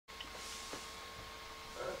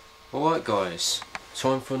Alright guys,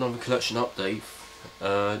 time for another collection update.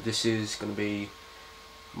 This is going to be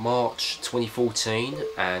March 2014,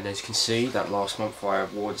 and as you can see that last month I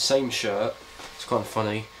wore the same shirt. It's kind of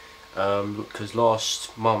funny because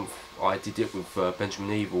last month I did it with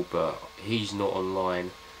Benjamin Evil, but he's not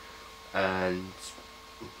online, and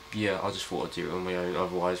yeah, I just thought I'd do it on my own,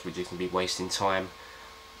 otherwise we're just going to be wasting time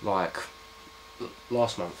like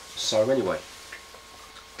last month. So anyway,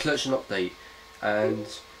 collection update, and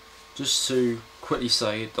just to quickly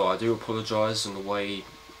say that I do apologise on the way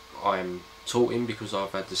I'm talking, because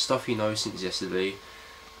I've had the stuffy nose since yesterday.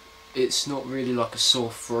 It's not really like a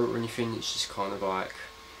sore throat or anything, it's just kind of like,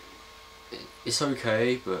 it's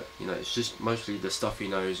okay, but you know, it's just mostly the stuffy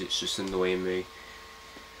nose, it's just annoying me.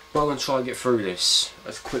 But I'm going to try and get through this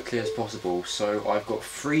as quickly as possible. So I've got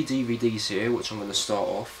 3 DVDs here, which I'm going to start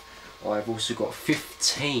off. I've also got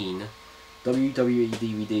 15 WWE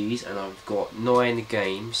DVDs, and I've got 9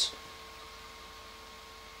 games.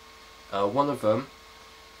 One of them,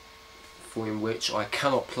 for in which I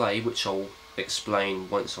cannot play, which I'll explain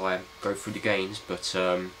once I go through the games. But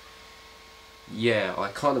yeah, I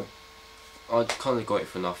kind of got it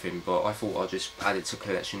for nothing, but I thought I'd just add it to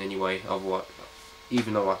collection anyway. Otherwise,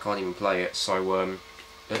 even though I can't even play it, so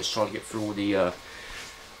let's try to get through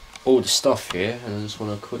all the stuff here. And I just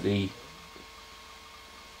want to quickly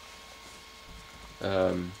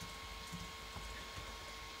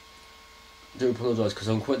do apologise because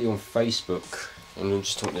I'm quickly on Facebook and I'm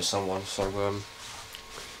just talking to someone, so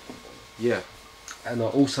yeah, and I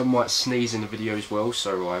also might sneeze in the video as well,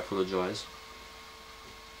 so I apologise.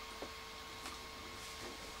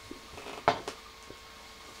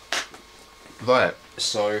 Right,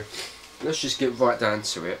 so let's just get right down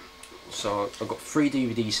to it. So I've got 3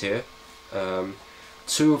 DVDs here,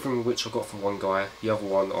 2 of them which I got from one guy, the other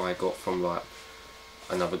one I got from like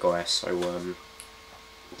another guy, so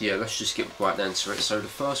yeah, let's just get right down to it. So the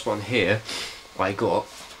first one here I got,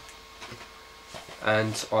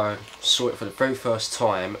 and I saw it for the very first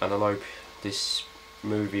time, and I know this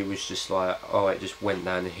movie was just like, oh, it just went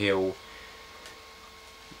down the hill.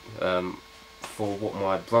 For what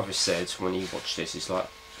my brother said when he watched this, it's like,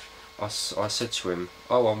 I said to him,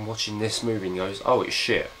 oh, I'm watching this movie, and he goes, oh, it's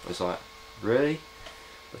shit. I was like, really?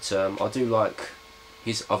 But I do like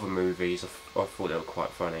his other movies. I thought they were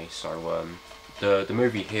quite funny. So the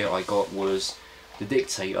movie here I got was The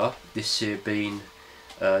Dictator. This here being,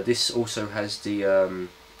 this also has the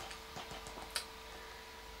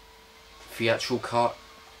theatrical cut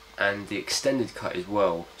and the extended cut as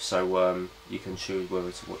well. So you can choose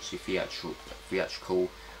whether to watch the theatrical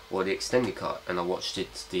or the extended cut, and I watched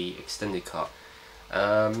the extended cut.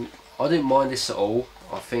 I didn't mind this at all.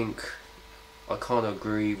 I think I kind of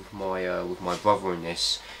agree with my brother in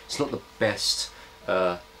this. It's not the best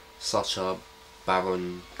Sacha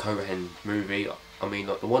Baron Cohen movie. I mean,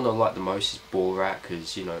 like, the one I like the most is Borat,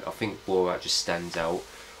 because you know, I think Borat just stands out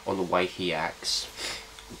on the way he acts.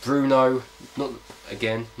 Bruno, not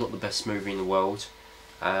the best movie in the world.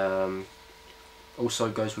 Also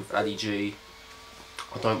goes with Ali G.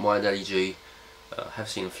 I don't mind Ali G. I have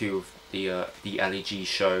seen a few of the Ali G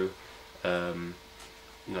show, you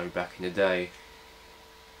know, back in the day.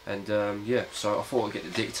 And yeah, so I thought I'd get The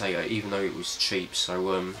Dictator, even though it was cheap.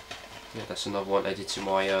 So yeah, that's another one added to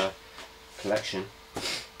my collection.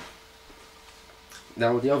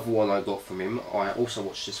 Now the other one I got from him, I also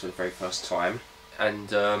watched this for the very first time,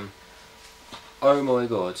 and oh my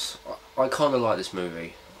god, I kind of like this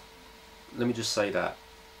movie. Let me just say that.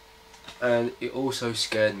 And it also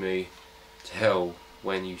scared me to hell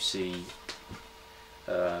when you see,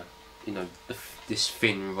 you know, this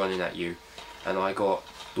Finn running at you. And I got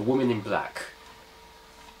The Woman in Black.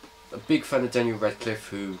 A big fan of Daniel Radcliffe,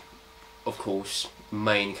 who, of course,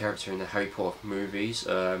 main character in the Harry Potter movies.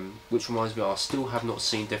 Which reminds me, I still have not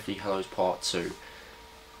seen Deathly Hallows Part 2,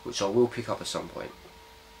 which I will pick up at some point.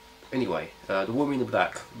 Anyway, The Woman in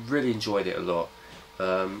Black, really enjoyed it a lot.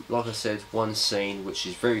 Like I said, one scene which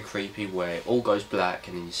is very creepy, where it all goes black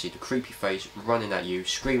and then you see the creepy face running at you,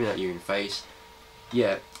 screaming at you in the face.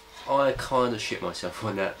 Yeah, I kind of shit myself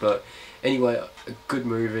on that, but anyway, a good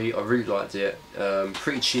movie. I really liked it.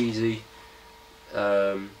 Pretty cheesy.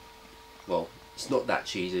 Well, it's not that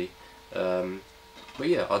cheesy, but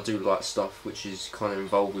yeah, I do like stuff which is kind of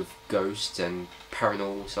involved with ghosts and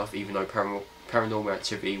paranormal stuff, even though Paranormal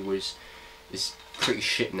Activity is pretty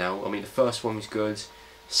shit now. I mean, the first one was good,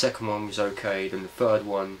 second one was okay, then the third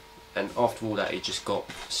one, and after all that it just got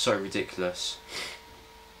so ridiculous.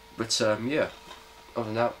 But yeah, other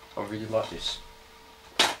than that, I really like this.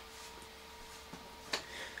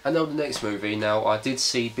 And now the next movie. Now, I did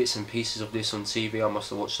see bits and pieces of this on TV. I must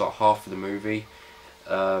have watched like half of the movie,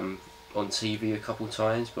 on TV a couple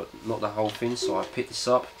times, but not the whole thing. So I picked this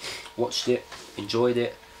up, watched it, enjoyed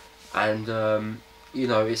it, and you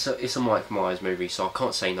know, it's a Mike Myers movie, so I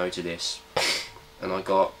can't say no to this. And I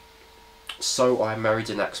got So I Married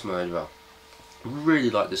an Axe Murderer. Really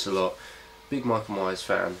like this a lot. Big Michael Myers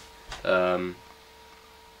fan.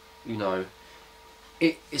 You know,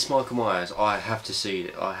 it's Michael Myers. I have to see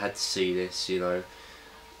it. I had to see this. You know,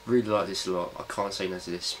 really like this a lot. I can't say no to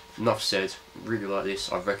this. Enough said. Really like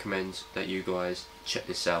this. I recommend that you guys check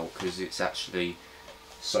this out because it's actually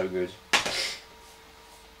so good.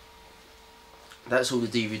 That's all the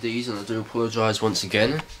DVDs, and I do apologise once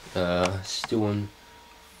again. Still on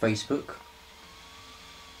Facebook.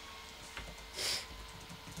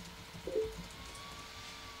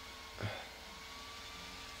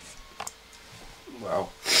 Wow.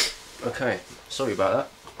 Okay, sorry about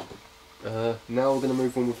that. Now we're going to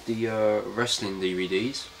move on with the wrestling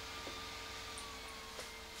DVDs.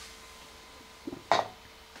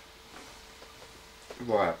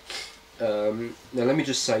 Right. Now let me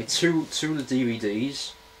just say, two of the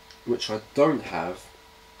DVDs, which I don't have,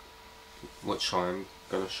 which I'm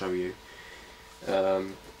going to show you.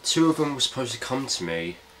 Two of them were supposed to come to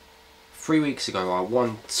me 3 weeks ago. I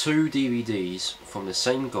won 2 DVDs from the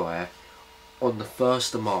same guy on the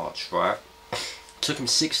 1st of March, right? Took him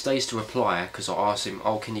 6 days to reply because I asked him,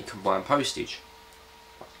 oh, can you combine postage?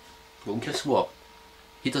 Well, guess what?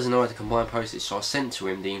 He doesn't know how to combine postage, so I sent to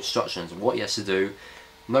him the instructions of what he has to do.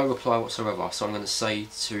 No reply whatsoever, so I'm going to say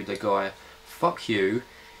to the guy, fuck you,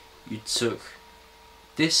 you took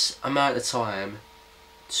this amount of time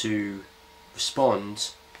to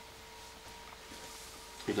respond.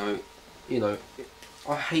 You know,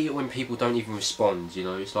 I hate it when people don't even respond, you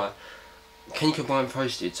know. It's like, can you combine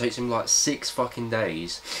postage? It takes him like 6 fucking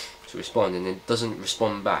days to respond, and then doesn't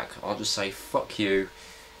respond back. I'll just say, fuck you,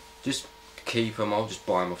 just keep them, I'll just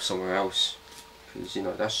buy them off somewhere else. Because, you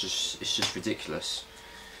know, it's just ridiculous.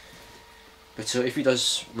 But if he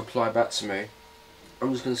does reply back to me,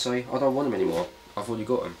 I'm just going to say, I don't want them anymore. I've already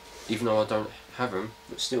got them. Even though I don't have them,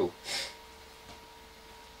 but still.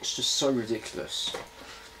 It's just so ridiculous.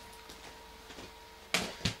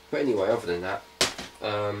 But anyway, other than that,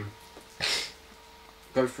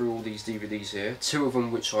 go through all these DVDs here. 2 of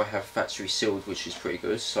them which I have factory sealed, which is pretty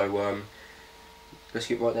good. So let's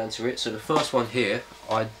get right down to it. So the first one here,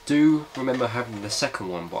 I do remember having the second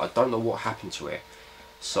one, but I don't know what happened to it.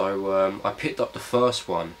 So I picked up the first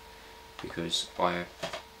one because I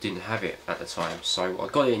didn't have it at the time, so I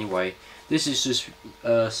got it anyway. This is just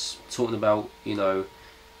talking about, you know,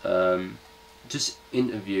 just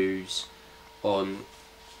interviews on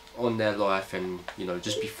their life, and you know,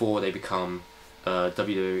 just before they become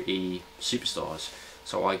WWE superstars.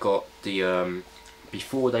 So I got the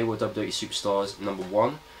before they were WWE superstars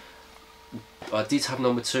 #1. I did have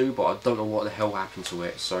 #2, but I don't know what the hell happened to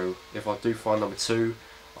it. So if I do find #2,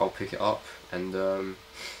 I'll pick it up. And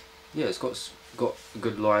yeah, it's got a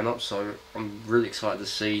good lineup. So I'm really excited to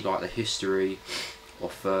see like the history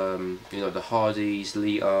of you know, the Hardys,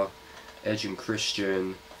 Lita, Edge and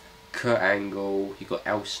Christian, Kurt Angle. You got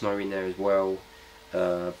Al Snow in there as well.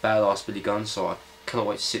 Badass Billy Gunn. So I cannot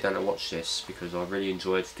wait to sit down and watch this because I really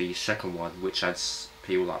enjoyed the second one, which adds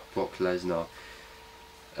people like Brock Lesnar.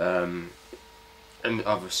 And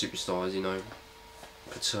other superstars, you know.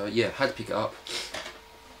 But yeah, had to pick it up.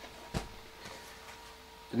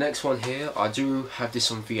 The next one here, I do have this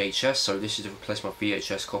on VHS, so this is to replace my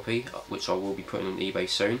VHS copy, which I will be putting on eBay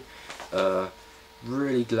soon.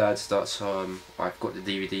 Really glad that I've got the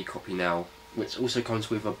DVD copy now, which also comes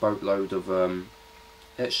with a boatload of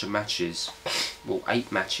extra matches, well,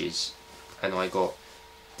 8 matches, and I got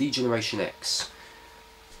D-Generation X.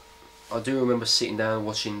 I do remember sitting down and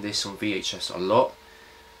watching this on VHS a lot.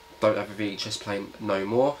 Don't have a VHS player no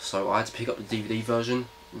more, so I had to pick up the DVD version.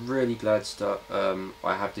 Really glad that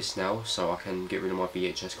I have this now, so I can get rid of my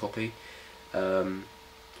VHS copy.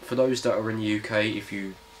 For those that are in the UK, if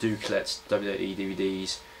you do collect WWE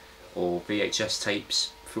DVDs or VHS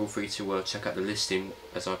tapes, feel free to check out the listing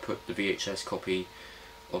as I put the VHS copy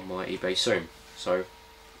on my eBay soon. So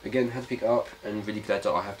again, had to pick it up, and really glad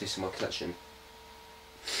that I have this in my collection.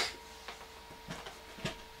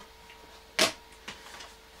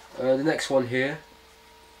 The next one here,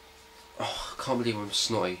 oh, I can't believe I'm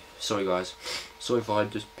snotty. Sorry guys, sorry if I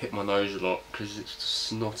just pick my nose a lot because it's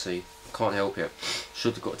snotty. Can't help it.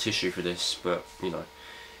 Should have got a tissue for this, but you know.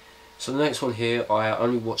 So the next one here, I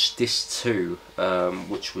only watched this too,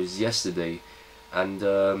 which was yesterday, and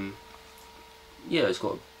yeah, it's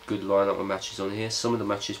got a good lineup of matches on here. Some of the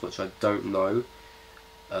matches which I don't know,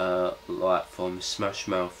 like from Smash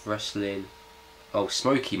Mouth Wrestling, oh,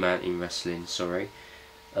 Smoky Mountain Wrestling, sorry.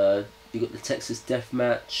 You got the Texas Death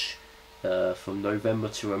Match from November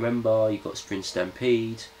to Remember. You got Spring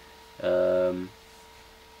Stampede, ECW,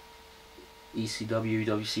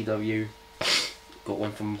 WCW. Got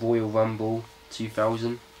one from Royal Rumble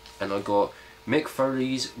 2000, and I got Mick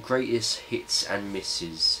Foley's Greatest Hits and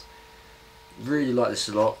Misses. Really like this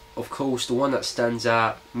a lot. Of course, the one that stands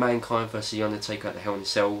out, Mankind vs The Undertaker at the Hell in a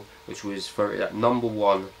Cell, which was voted at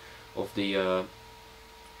 #1 of the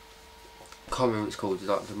can't remember what it's called,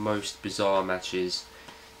 like the most bizarre matches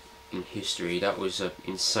in history. That was an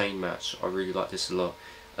insane match. I really like this a lot.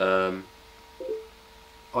 I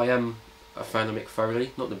am a fan of Mick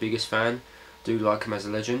Foley, not the biggest fan. Do like him as a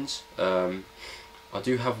legend. I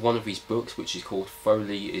do have one of his books, which is called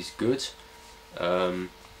Foley is Good,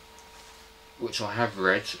 which I have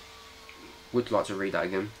read. Would like to read that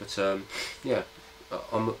again, but yeah,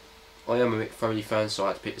 I am a Mick Foley fan, so I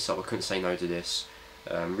had to pick this up. I couldn't say no to this.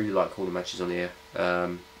 Really like all the matches on here,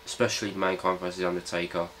 especially Mankind vs The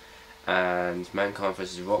Undertaker and Mankind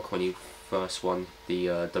vs The Rock when he first won the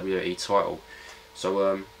WWE title.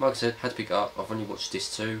 So like I said, had to pick it up. I've only watched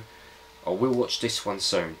this too. I will watch this one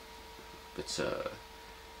soon, but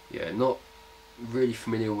yeah, not really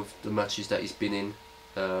familiar with the matches that he's been in,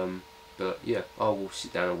 but yeah, I will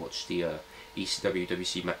sit down and watch the ECW,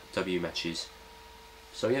 WCW matches.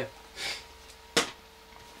 So yeah.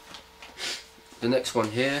 The next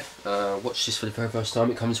one here, watch this for the very first time.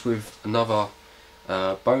 It comes with another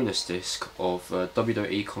bonus disc of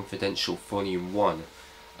WWE Confidential Volume 1,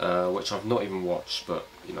 which I've not even watched, but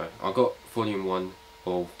you know, I got Volume 1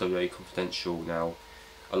 of WWE Confidential now,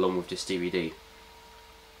 along with this DVD.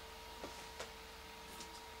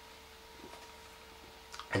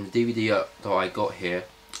 And the DVD that I got here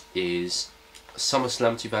is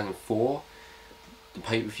SummerSlam 2004, the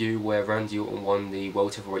pay-per-view where Randy Orton won the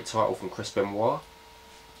World Heavyweight title from Chris Benoit.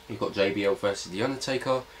 You've got JBL versus The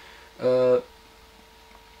Undertaker. Didn't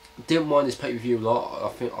mind this pay-per-view a lot. I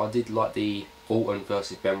think I did like the Orton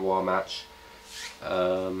versus Benoit match.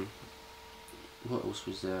 What else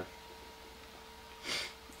was there?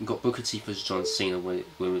 You got Booker T versus John Cena, where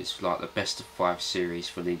it's like the best of 5 series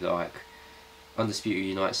for the like Undisputed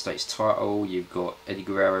United States title. You've got Eddie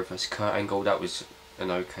Guerrero versus Kurt Angle. That was an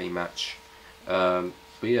okay match. But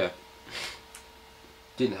yeah,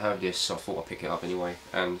 didn't have this, so I thought I'd pick it up anyway.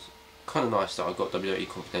 And kind of nice that I got WWE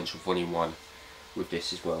Confidential Volume 1 with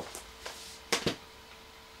this as well.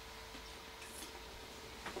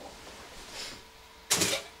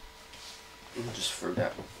 I'll just throw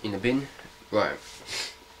that in the bin. Right,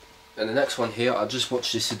 and the next one here, I just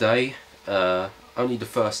watched this today. Only the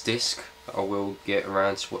first disc. I will get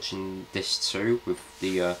around to watching this too with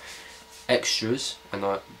the extras, and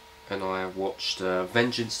I watched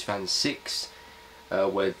Vengeance 2006,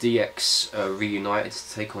 where DX reunited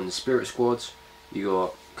to take on the Spirit Squad. You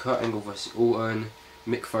got Kurt Angle versus Orton,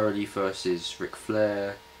 Mick Foley versus Ric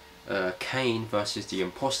Flair, Kane versus the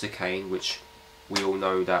Imposter Kane, which we all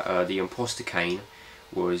know that the Imposter Kane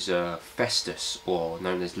was Festus, or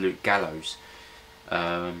known as Luke Gallows.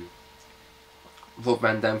 Rob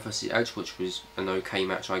Van Dam versus Edge, which was an okay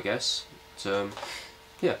match, I guess. But,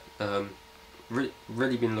 yeah,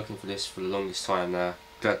 really been looking for this for the longest time now.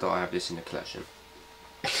 Glad that I have this in the collection.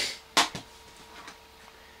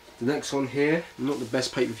 The next one here, not the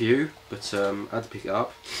best pay-per-view, but I had to pick it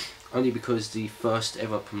up only because the first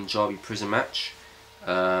ever Punjabi Prison match.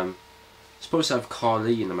 Supposed to have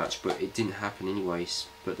Khali in the match, but it didn't happen anyways.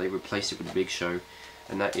 But they replaced it with the Big Show,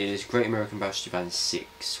 and that is Great American Bash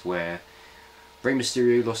 2006, where Rey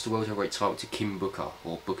Mysterio lost the World Heavyweight title to Kim Booker,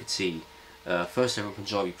 or Booker T. First ever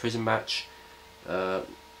Punjabi Prison match.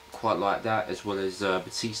 Quite like that, as well as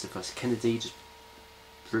Batista versus Kennedy, just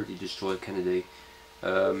brutally destroyed Kennedy.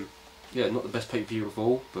 Yeah, not the best pay-per-view of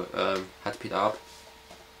all, but had to pick that up.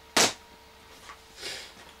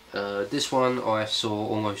 This one I saw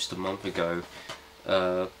almost a month ago.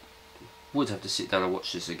 Would have to sit down and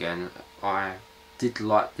watch this again. I did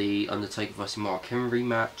like the Undertaker vs Mark Henry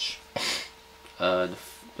match, the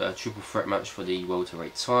triple threat match for the World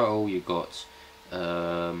Heavyweight title. You got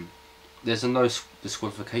there's a no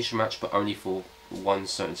disqualification match, but only for one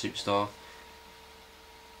certain superstar.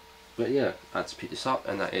 But yeah, I had to pick this up,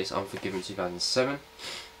 and that is Unforgiven 2007.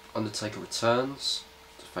 Undertaker returns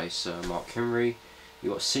to face Mark Henry.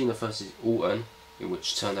 You got Cena versus Orton, in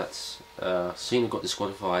which turned out Cena got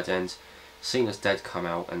disqualified, and Cena's dad come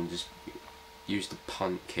out and just used the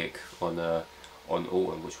punt kick on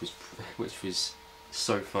Orton, which was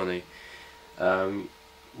so funny.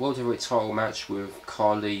 World Heavyweight title match with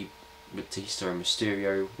Khali, Batista and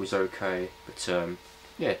Mysterio was okay, but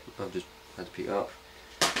yeah, I just had to pick it up.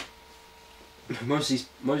 most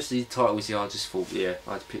of these titles here I just thought, yeah,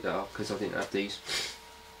 I had to pick that up because I didn't have these.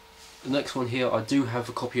 The next one here, I do have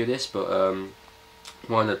a copy of this, but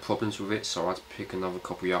mine had problems with it, so I had to pick another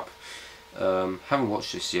copy up. Haven't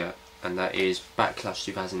watched this yet, and that is Backlash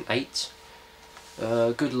 2008.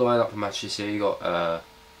 Good lineup of matches here. You got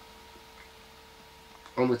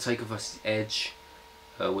Undertaker vs Edge,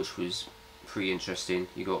 which was pretty interesting.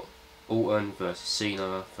 You got Orton versus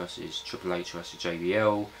Cena versus Triple H versus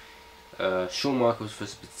JBL. Shawn Michaels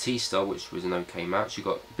versus Batista, which was an okay match. You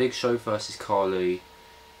got Big Show versus Carly.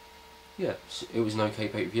 Yeah, it was an okay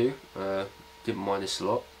pay-per-view. Didn't mind this a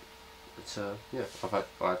lot, but yeah, I had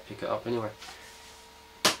to pick it up anyway.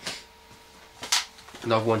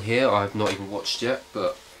 Another one here I have not even watched yet,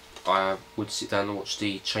 but I would sit down and watch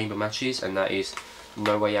the Chamber matches, and that is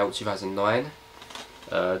No Way Out 2009.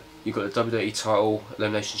 You've got the WWE title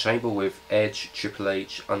Elimination Chamber with Edge, Triple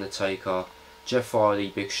H, Undertaker, Jeff Hardy,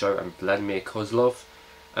 Big Show and Vladimir Kozlov.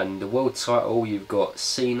 And the world title, you've got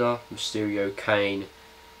Cena, Mysterio, Kane,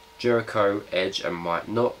 Jericho, Edge and Mike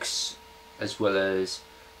Knox, as well as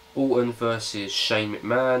Orton versus Shane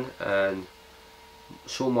McMahon and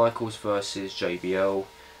Shawn Michaels versus JBL.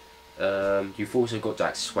 You've also got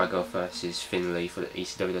Dax Swagger versus Finlay for the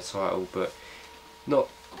ECW title, but not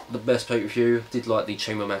the best pay-per-view. Did like the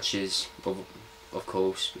Chamber matches, of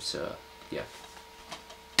course, but yeah.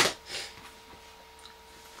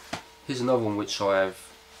 Here's another one which I have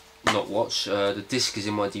not watched. The disc is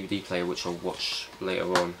in my DVD player, which I'll watch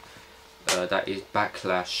later on. That is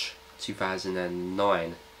Backlash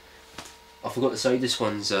 2009. I forgot to say this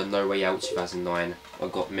one's No Way Out 2009. I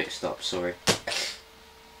got mixed up, sorry.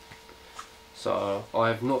 So I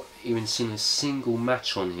have not even seen a single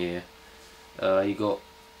match on here. You got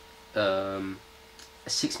a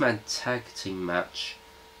 6-man tag team match.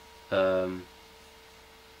 What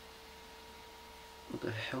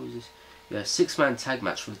the hell is this? Yeah, 6-man tag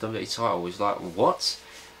match for the WWE title. I was like, what?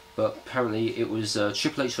 But apparently it was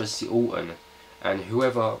Triple H versus Orton, and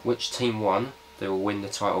which team won, they will win the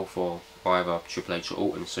title for either Triple H or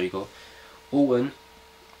Orton. So you got Orton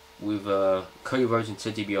with Cody Rhodes and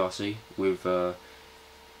Ted DiBiase with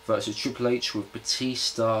versus Triple H with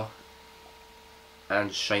Batista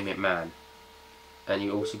and Shane McMahon. And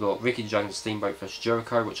you also got Ricky James and Steamboat versus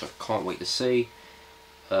Jericho, which I can't wait to see.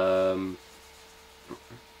 The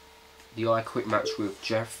I Quit match with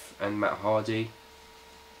Jeff and Matt Hardy.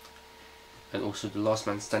 And also the Last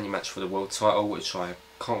Man Standing match for the world title, which I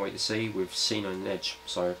can't wait to see, with Cena and Edge.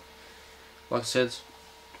 So, like I said,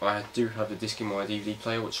 I do have the disc in my DVD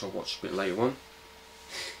player, which I'll watch a bit later on.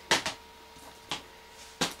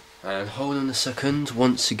 And hold on a second,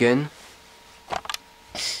 once again.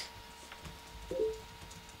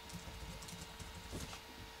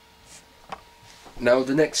 Now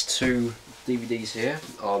the next two DVDs here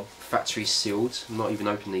are factory sealed. I'm not even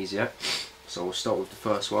opened these yet, so we'll start with the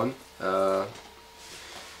first one.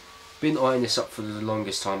 Been eyeing this up for the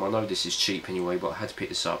longest time. I know this is cheap anyway, but I had to pick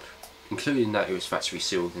this up, including that it was factory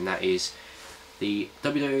sealed, and that is the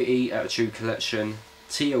WWE Attitude Collection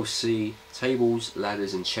TLC Tables,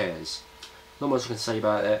 Ladders and Chairs. Not much I can say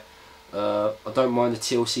about it. I don't mind the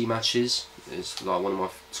TLC matches. It's like one of my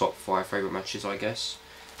top 5 favourite matches, I guess.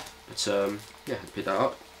 But yeah, I had to pick that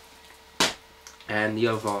up. And the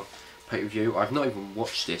other pay-per-view, I've not even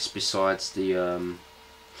watched this besides the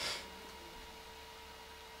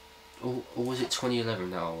or was it 2011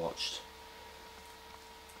 that I watched?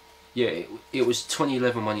 Yeah, it was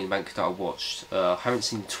 2011 Money in the Bank that I watched. I haven't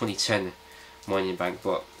seen 2010 Money in the Bank,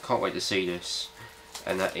 but can't wait to see this.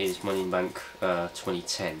 And that is Money in the Bank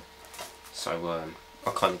 2010. So I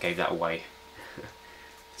kind of gave that away.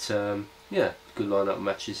 But yeah, good lineup of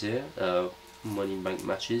matches here. Money in the Bank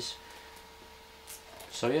matches.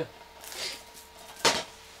 So yeah.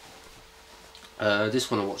 This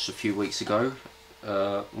one I watched a few weeks ago.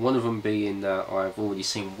 One of them being that I've already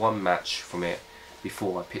seen one match from it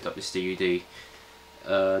before I picked up this DVD.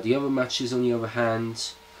 The other matches, on the other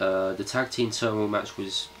hand, the tag team turmoil match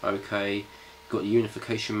was okay. Got the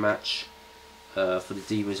unification match for the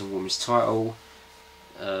Divas and Women's title.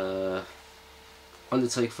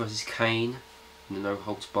 Undertaker versus Kane in the No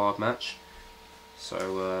Holds Barred match.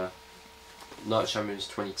 So Night of Champions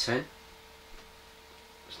 2010.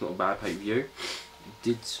 It's not a bad pay-per-view.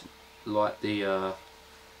 Did like the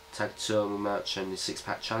tag turmoil match and the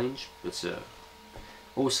 6-pack challenge, but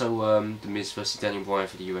also the Miz versus Daniel Bryan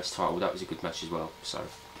for the US title. That was a good match as well. So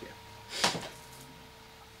yeah.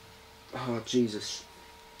 Oh Jesus!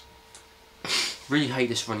 Really hate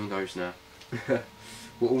this running nose now.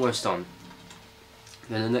 We're almost done.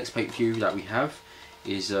 Then the next pay-per-view that we have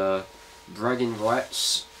is Bragging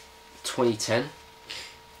Rights 2010.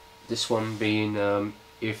 This one being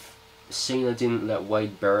if Cena didn't let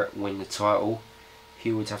Wade Barrett win the title,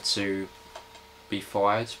 he would have to be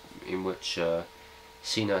fired, in which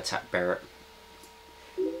Cena attacked Barrett,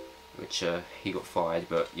 which he got fired,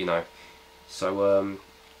 but you know. So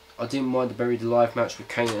I didn't mind the Buried Alive match with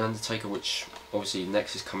Kane and Undertaker, which obviously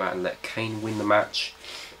Nexus come out and let Kane win the match.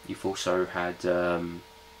 You've also had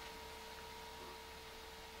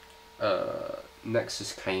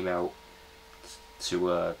Nexus came out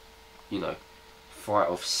to you know, fight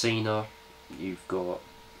off Cena. You've got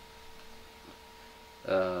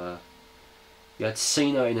you had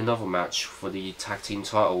Cena in another match for the tag team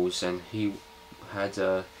titles, and he had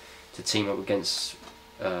to team up against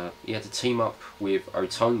he had to team up with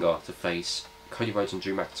Otunga to face Cody Rhodes and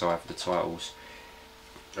Drew McIntyre for the titles.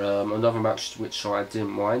 Another match which I didn't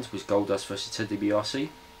mind was Goldust vs Ted DiBiase,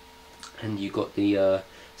 and you got the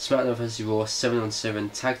SmackDown vs Raw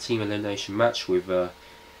 7-on-7 tag team elimination match with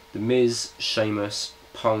The Miz, Sheamus,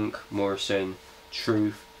 Punk, Morrison,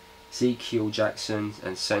 Truth, Ezekiel Jackson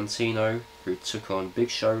and Santino, who took on Big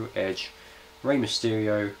Show, Edge, Rey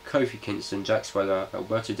Mysterio, Kofi Kingston, Jack Swagger,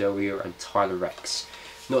 Alberto Del Rio and Tyler Rex.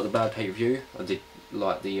 Not a bad pay-per-view. I did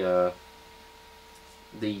like the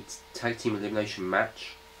tag team elimination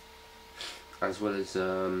match, as well as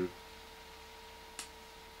Daniel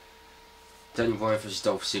Bryan vs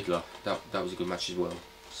Dolph Ziggler. That was a good match as well.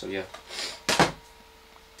 So yeah.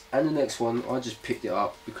 And the next one, I just picked it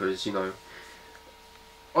up because, you know,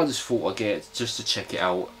 I just thought I'd get it just to check it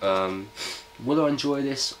out. Will I enjoy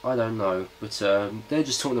this? I don't know. But they're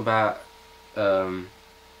just talking about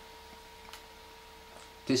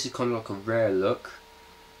this is kind of like a rare look,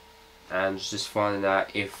 and just finding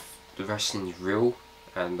out if the wrestling is real.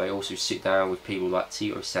 And they also sit down with people like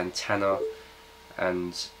Tito Santana,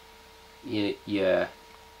 and yeah,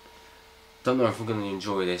 don't know if I'm going to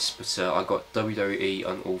enjoy this, but I got WWE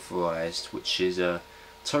Unauthorized, which is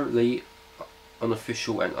totally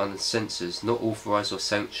unofficial and uncensored, not authorized or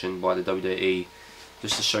sanctioned by the WWE.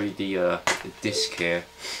 Just to show you the disc here.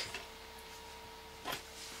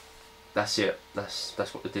 That's it.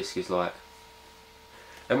 That's what the disc is like.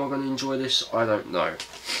 Am I going to enjoy this? I don't know,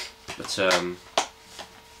 but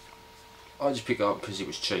I just picked it up because it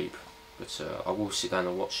was cheap. But I will sit down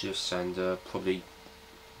and watch this and probably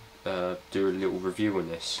do a little review on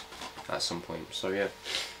this at some point. So yeah.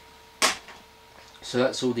 So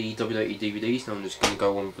that's all the WWE DVDs. Now I'm just going to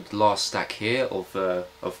go on with the last stack here of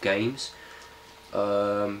games.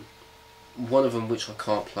 One of them which I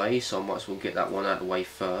can't play, so I might as well get that one out of the way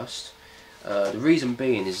first. The reason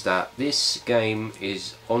being is that this game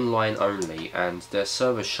is online only, and their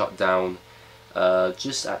server shut down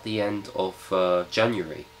just at the end of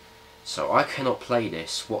January. So I cannot play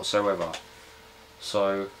this whatsoever.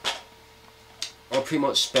 So I pretty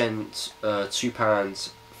much spent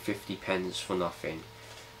 £2.50 for nothing.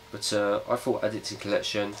 But I thought Add It to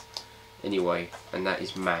Collection anyway, and that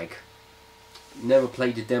is MAG. Never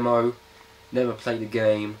played the demo, never played the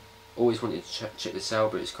game. Always wanted to check this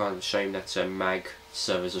out, but it's kind of a shame that MAG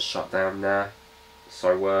servers are shut down now.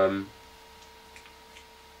 So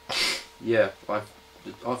yeah, I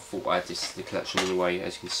thought I had this the collection anyway.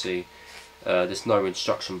 As you can see, there's no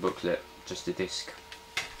instruction booklet, just a disc.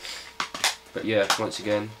 But yeah, once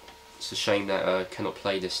again, it's a shame that I cannot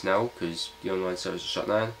play this now because the online servers are shut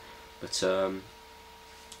down. But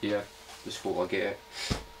yeah, just thought I'd get it.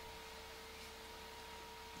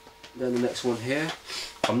 Then the next one here,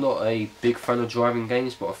 I'm not a big fan of driving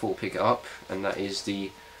games, but I thought I'd pick it up, and that is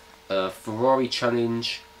the Ferrari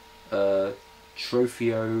Challenge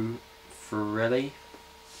Trofeo Ferrelli,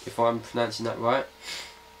 if I'm pronouncing that right.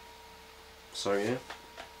 So yeah,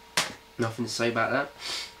 nothing to say about that.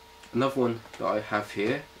 Another one that I have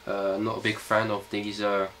here, not a big fan of these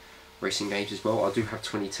racing games as well. I do have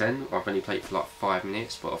 2010, I've only played it for like 5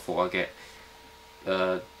 minutes, but I thought I'd get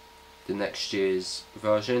the next year's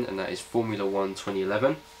version, and that is Formula 1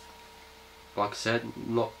 2011. Like I said,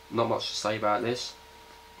 not much to say about this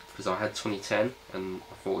because I had 2010 and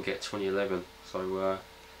I thought I'd get 2011. So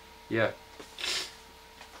yeah.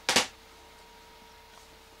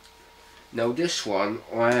 Now this one,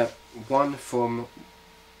 I have one from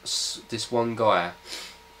this one guy.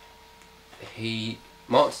 He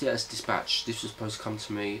marked it as dispatch. This was supposed to come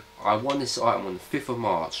to me. I won this item on the 5th of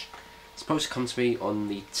March. It's supposed to come to me on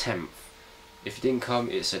the 10th. If it didn't come,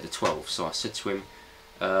 it said the 12th. So I said to him,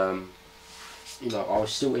 you know, I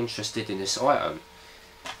was still interested in this item.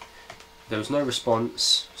 There was no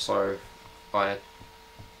response, so I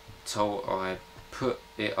put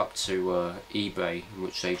it up to eBay, in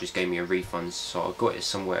which they just gave me a refund. So I got it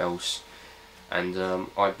somewhere else, and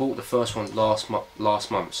I bought the first one last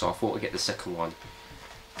month, so I thought I'd get the second one.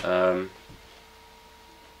 And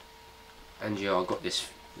yeah, I got this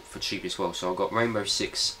for cheap as well. So I got Rainbow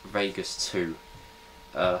Six Vegas 2.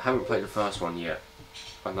 Haven't played the first one yet.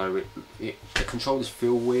 I know the controllers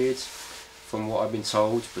feel weird from what I've been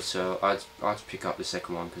told, but I'd pick up the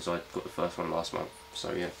second one because I got the first one last month.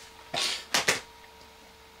 So yeah.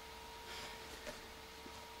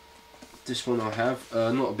 This one I have.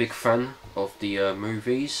 Not a big fan of the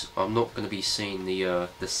movies. I'm not going to be seeing the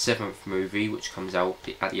 7th movie, which comes out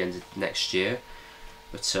at the end of next year.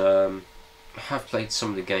 But I have played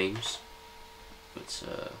some of the games. But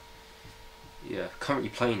yeah, currently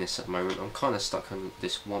playing this at the moment. I'm kind of stuck on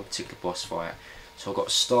this one particular boss fight. So I've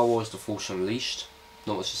got Star Wars: The Force Unleashed.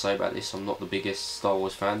 Not much to say about this. I'm not the biggest Star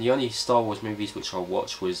Wars fan. The only Star Wars movies which I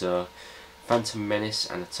watched was Phantom Menace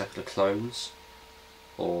and Attack of the Clones.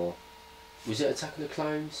 Or was it Attack of the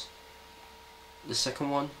Clones? The second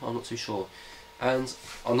one? I'm not too sure. And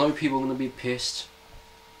I know people are going to be pissed.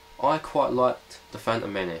 I quite liked the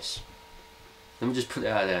Phantom Menace. Let me just put it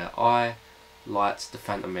out there. I liked the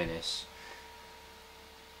Phantom Menace.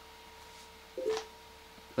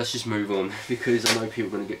 Let's just move on because I know people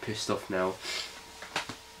are going to get pissed off now.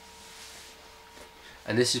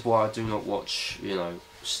 And this is why I do not watch, you know,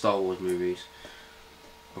 Star Wars movies.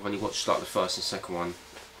 I've only watched like the first and second one.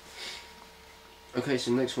 Okay,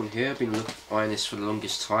 so the next one here, I've been eyeing this for the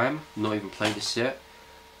longest time, not even played this yet,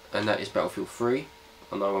 and that is Battlefield 3.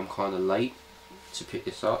 I know I'm kind of late to pick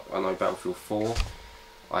this up. I know Battlefield 4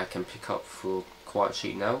 I can pick up for quite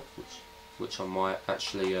cheap now, which I might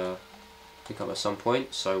actually pick up at some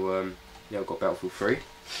point. So yeah, I've got Battlefield 3.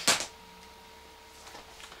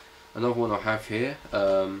 Another one I have here,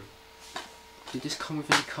 did this come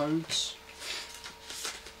with any codes?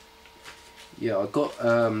 Yeah, I got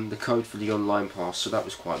the code for the online pass, so that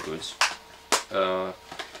was quite good. I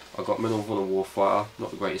got Medal of Honor Warfighter,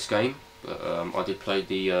 not the greatest game, but I did play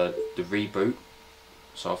the reboot,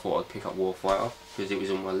 so I thought I'd pick up Warfighter because it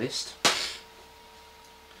was on my list.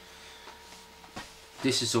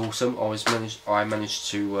 This is awesome. I managed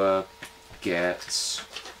to get.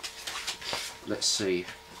 Let's see.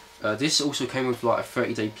 This also came with like a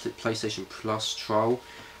 30-day PlayStation Plus trial,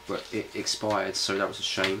 but it expired, so that was a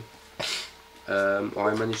shame.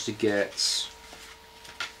 I managed to get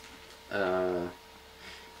a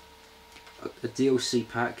DLC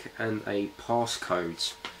pack and a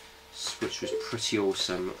passcode, which was pretty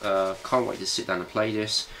awesome. Can't wait to sit down and play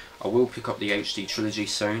this. I will pick up the HD trilogy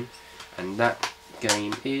soon, and that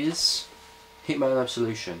game is Hitman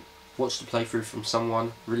Absolution. Watched the playthrough from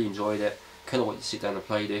someone, really enjoyed it. Cannot wait to sit down and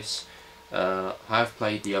play this. I have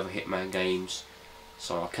played the other Hitman games,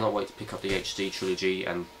 so I cannot wait to pick up the HD trilogy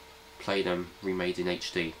and play them remade in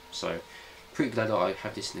HD. So pretty glad that I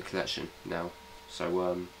have this in the collection now.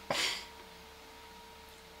 So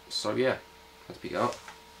so yeah, had to pick it up.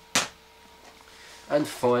 And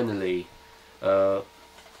finally,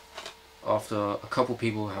 after a couple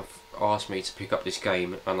people have asked me to pick up this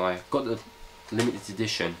game, and I got the limited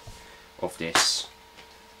edition of this,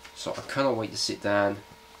 so I cannot wait to sit down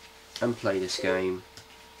and play this game.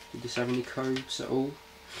 Did this have any codes at all?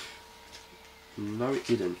 No, it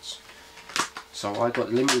didn't. So I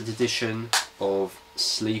got limited edition of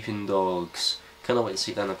Sleeping Dogs. Cannot wait to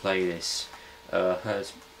sit down and play this. Heard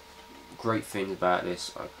great things about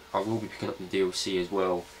this. I will be picking up the DLC as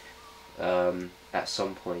well at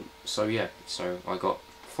some point. So yeah, so I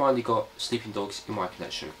finally got Sleeping Dogs in my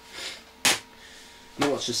collection.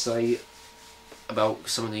 Not much to say about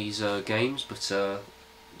some of these games, but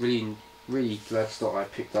really glad that I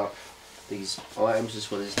picked up these items as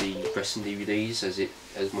well as the wrestling DVDs,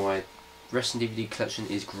 as my wrestling DVD collection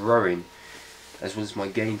is growing, as well as my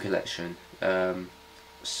game collection.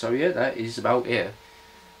 So yeah, that is about it.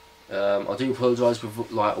 I do apologise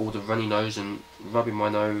with like all the runny nose and rubbing my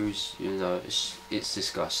nose. You know, it's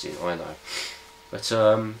disgusting, I know. But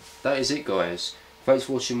that is it, guys. Thanks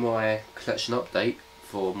for watching my collection update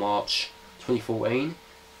for March 2014.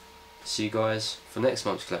 See you guys for next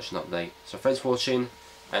month's collection update. So thanks for watching,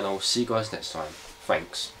 and I'll see you guys next time.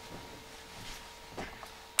 Thanks.